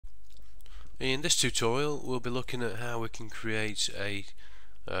In this tutorial we'll be looking at how we can create a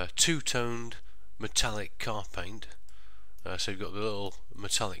two-toned metallic car paint. So you've got the little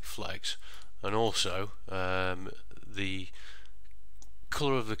metallic flecks, and also the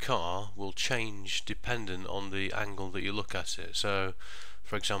colour of the car will change dependent on the angle that you look at it. So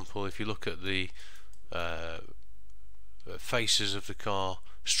for example, if you look at the faces of the car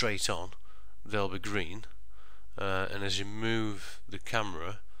straight on, they'll be green, and as you move the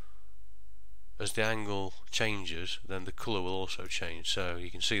camera, as the angle changes, then the colour will also change. So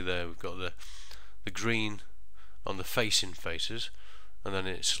you can see there we've got the green on the facing faces, and then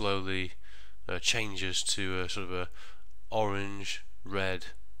it slowly changes to a sort of a orange, red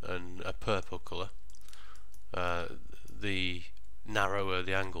and a purple colour the narrower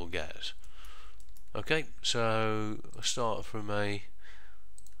the angle gets. Okay, so I'll start from a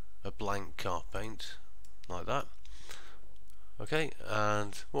blank car paint like that. Okay,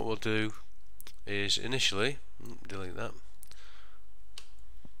 and what we'll do is initially delete that.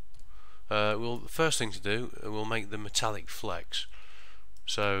 The first thing to do, we'll make the metallic flecks.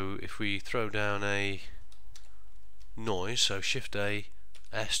 So if we throw down a noise, so Shift A,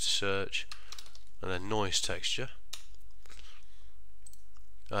 S to search, and then noise texture.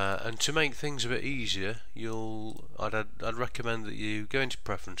 And to make things a bit easier, I'd recommend that you go into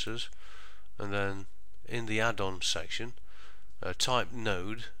preferences, and then in the add-on section type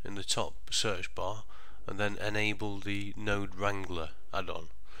node in the top search bar, and then enable the node wrangler add-on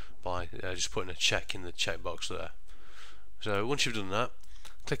by just putting a check in the checkbox there. So once you've done that,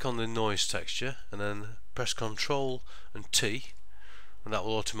 click on the noise texture and then press Ctrl and T, and that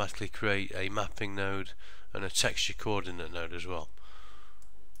will automatically create a mapping node and a texture coordinate node as well.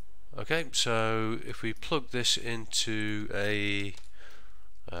 Okay, so if we plug this into a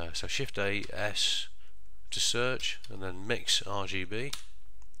so Shift A, S to search, and then mix RGB,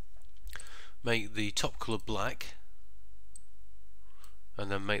 make the top colour black,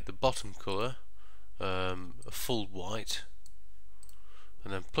 and then make the bottom colour a full white,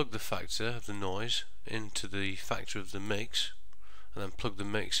 and then plug the factor of the noise into the factor of the mix, and then plug the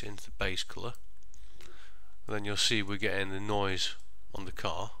mix into the base colour, and then you'll see we're getting the noise on the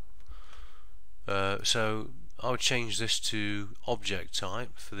car. So I would change this to object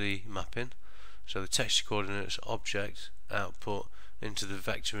type for the mapping. So the texture coordinates object output into the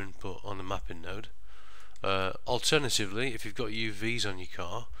vector input on the mapping node. Alternatively, if you've got UVs on your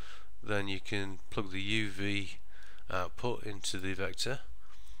car, then you can plug the UV output into the vector.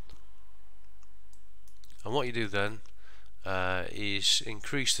 And what you do then is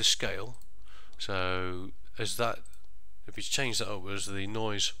increase the scale. So as that, if you change that upwards, the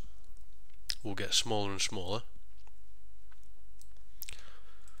noise will get smaller and smaller.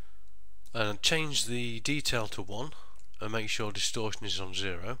 And change the detail to 1 and make sure distortion is on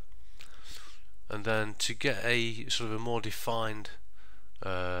 0. And then to get a sort of a more defined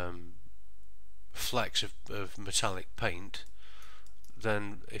flecks of metallic paint,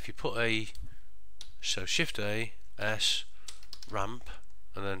 then if you put so Shift A, S, ramp,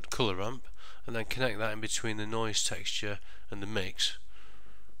 and then colour ramp, and then connect that in between the noise texture and the mix,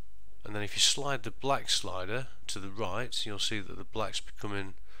 and then if you slide the black slider to the right, you'll see that the black's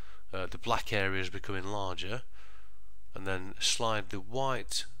becoming the black area is becoming larger, and then slide the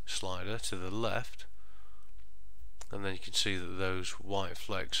white slider to the left, and then you can see that those white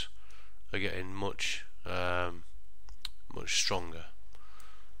flecks are getting much stronger.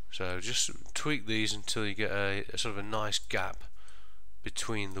 So just tweak these until you get a sort of a nice gap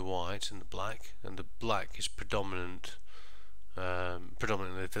between the white and the black, and the black is predominantly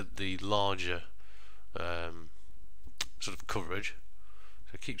the larger sort of coverage.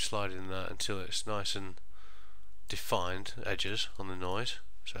 So keep sliding that until it's nice and defined edges on the noise.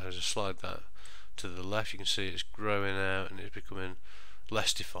 So as I slide that to the left, you can see it's growing out and it's becoming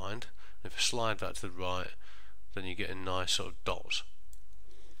less defined. And if I slide that to the right, then you're getting nice sort of dots.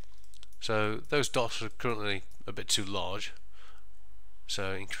 So those dots are currently a bit too large,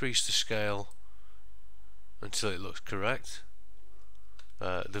 so increase the scale until it looks correct.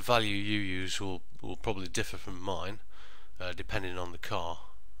 The value you use will probably differ from mine, depending on the car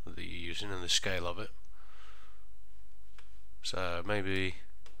that you're using and the scale of it. So maybe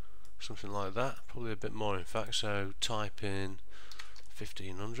something like that, probably a bit more in fact. So type in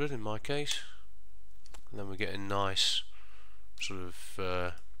 1500 in my case, and then we're getting nice sort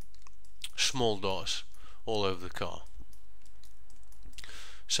of small dots all over the car.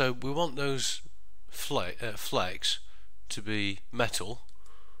 So we want those flecks to be metal,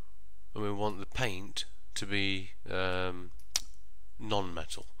 and we want the paint to be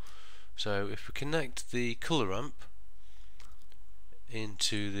non-metal. So if we connect the colour ramp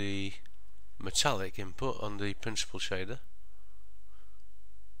into the metallic input on the principal shader,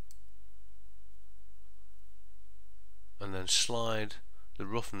 and then slide the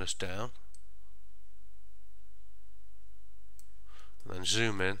roughness down, and then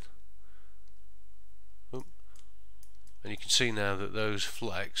zoom in. Oop. And you can see now that those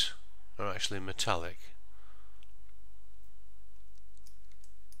flecks are actually metallic.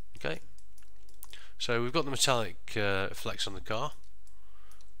 Okay, so we've got the metallic flecks on the car.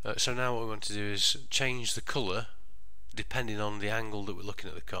 So now what we want to do is change the colour depending on the angle that we're looking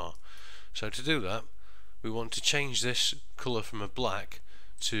at the car. So to do that, we want to change this colour from a black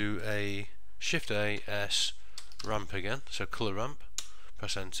to a Shift A S ramp again, so colour ramp.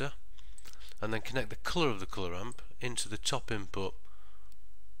 Press enter, and then connect the colour of the colour ramp into the top input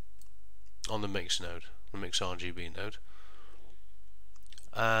on the mix node, the mix RGB node.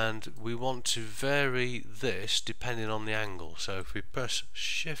 And we want to vary this depending on the angle. So if we press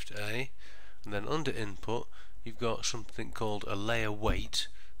Shift A and then under input, you've got something called a layer weight,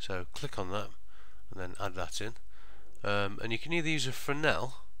 so click on that and then add that in, and you can either use a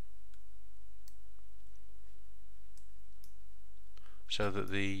Fresnel so that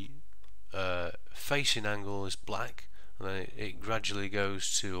the facing angle is black, and then it gradually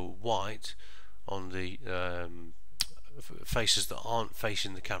goes to white on the faces that aren't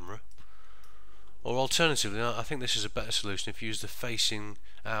facing the camera. Or alternatively, I think this is a better solution if you use the facing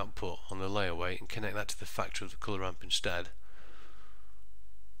output on the layer weight and connect that to the factor of the colour ramp instead,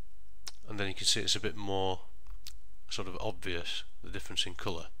 and then you can see it's a bit more sort of obvious, the difference in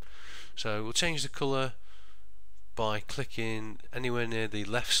colour. So we'll change the colour by clicking anywhere near the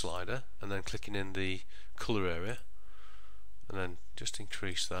left slider and then clicking in the colour area, and then just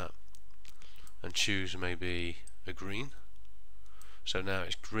increase that and choose maybe a green. So now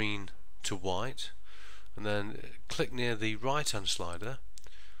it's green to white, and then click near the right hand slider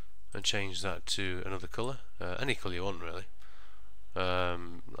and change that to another colour, any colour you want really.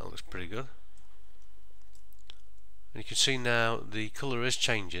 That looks pretty good, and you can see now the colour is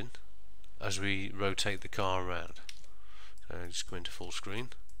changing as we rotate the car around. So just go into full screen.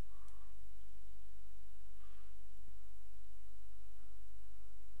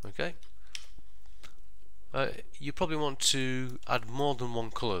 Okay. You probably want to add more than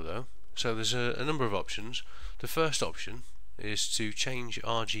one colour though, so there's a number of options. The first option is to change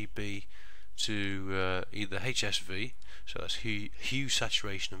RGB to either HSV, so that's hue,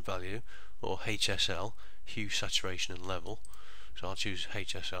 saturation and value, or HSL, hue, saturation and level. So I'll choose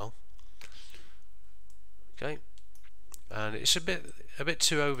HSL. Okay, and it's a bit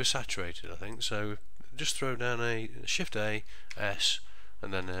too oversaturated I think, so just throw down a Shift A, S,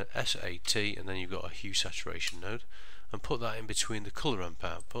 and then a SAT, and then you've got a hue saturation node, and put that in between the colour ramp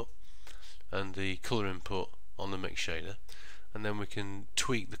output and the colour input on the mix shader, and then we can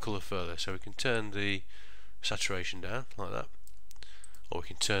tweak the colour further. So we can turn the saturation down like that, or we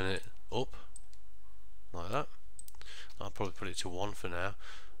can turn it up like that. I'll probably put it to 1 for now.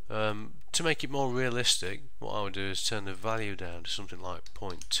 To make it more realistic, what I would do is turn the value down to something like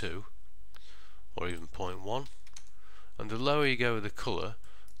 0.2 or even 0.1. And the lower you go with the colour,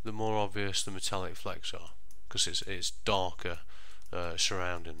 the more obvious the metallic flecks are, because it's darker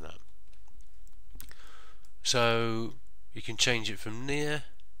surrounding that. So you can change it from near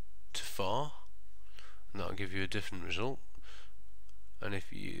to far, and that will give you a different result. And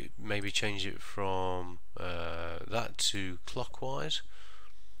if you maybe change it from that to clockwise,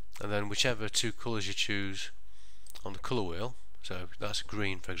 and then whichever two colours you choose on the colour wheel, so that's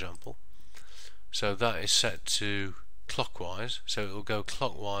green for example, so that is set to clockwise, so it will go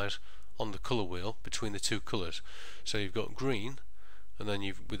clockwise on the colour wheel between the two colours. So you've got green, and then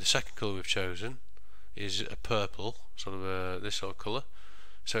with the second colour we've chosen is a purple, sort of this sort of colour,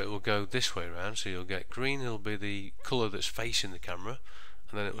 so it will go this way around. So you'll get green, it'll be the colour that's facing the camera,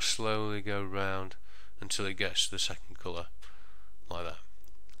 and then it will slowly go round until it gets to the second colour like that.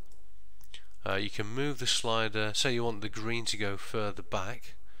 You can move the slider, say you want the green to go further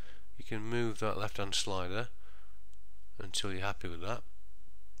back, you can move that left hand slider until you're happy with that,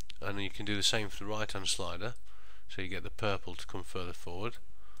 and then you can do the same for the right hand slider, so you get the purple to come further forward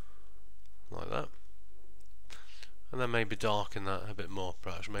like that, and then maybe darken that a bit more,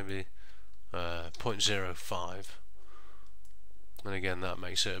 perhaps maybe 0.05, and again that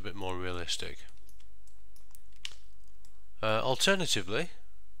makes it a bit more realistic. Alternatively,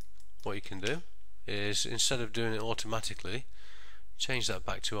 what you can do is, instead of doing it automatically, change that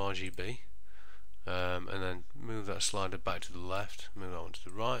back to RGB, and then move that slider back to the left, move that one to the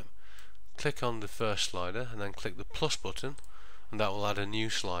right, click on the first slider and then click the plus button, and that will add a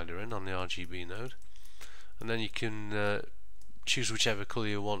new slider in on the RGB node, and then you can choose whichever colour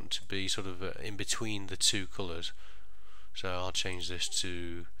you want to be sort of in between the two colours. So I'll change this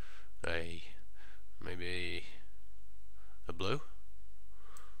to maybe a blue,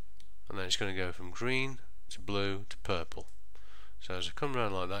 and then it's going to go from green to blue to purple. So as I come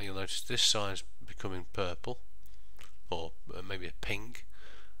around like that, you'll notice this side's becoming purple, or maybe a pink,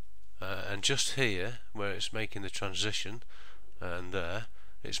 and just here where it's making the transition and there,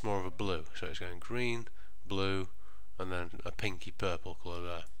 it's more of a blue. So it's going green, blue, and then a pinky purple colour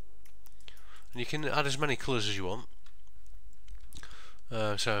there. And you can add as many colours as you want.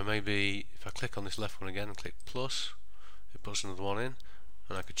 So maybe if I click on this left one again and click plus, it puts another one in,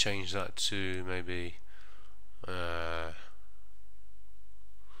 and I could change that to maybe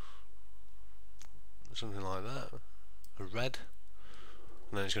something like that, a red,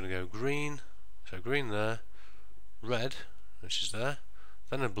 and then it's going to go green, so green there, red, which is there,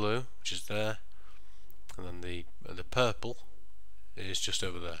 then a blue, which is there, and then the purple is just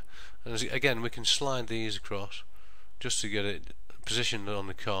over there. And again, we can slide these across just to get it positioned on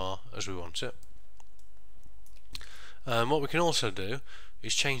the car as we want it. What we can also do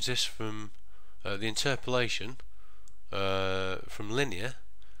is change this from the interpolation from linear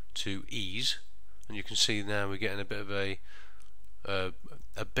to ease, and you can see now we're getting a bit of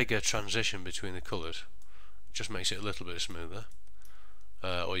a bigger transition between the colours. It just makes it a little bit smoother.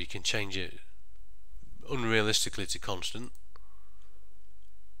 Or you can change it unrealistically to constant,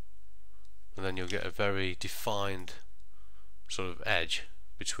 and then you'll get a very defined sort of edge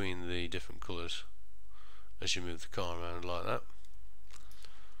between the different colours as you move the car around like that.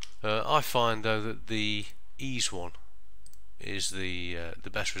 I find though that the ease one is the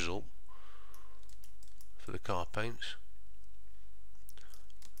best result for the car paints,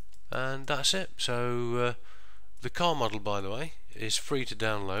 and that's it. So the car model, by the way, is free to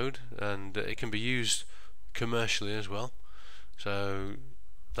download, and it can be used commercially as well. So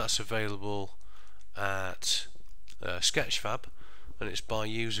that's available at sketchfab, and it's by a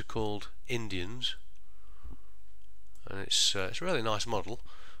user called Indians, and it's a really nice model.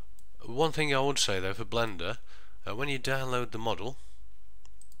 One thing I would say though for Blender, when you download the model,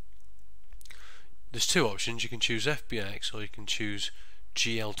 there's two options. You can choose FBX or you can choose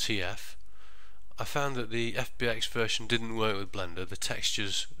GLTF. I found that the FBX version didn't work with Blender. The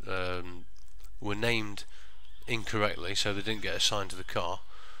textures were named incorrectly, so they didn't get assigned to the car.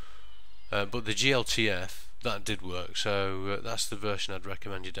 But the GLTF, that did work, so that's the version I'd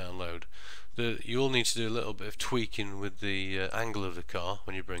recommend you download. You'll need to do a little bit of tweaking with the angle of the car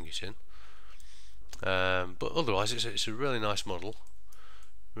when you bring it in, but otherwise it's a really nice model,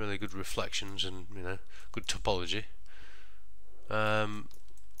 really good reflections, and good topology.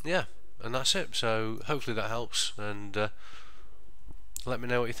 Yeah, and that's it. So hopefully that helps, and let me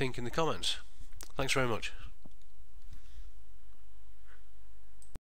know what you think in the comments. Thanks very much.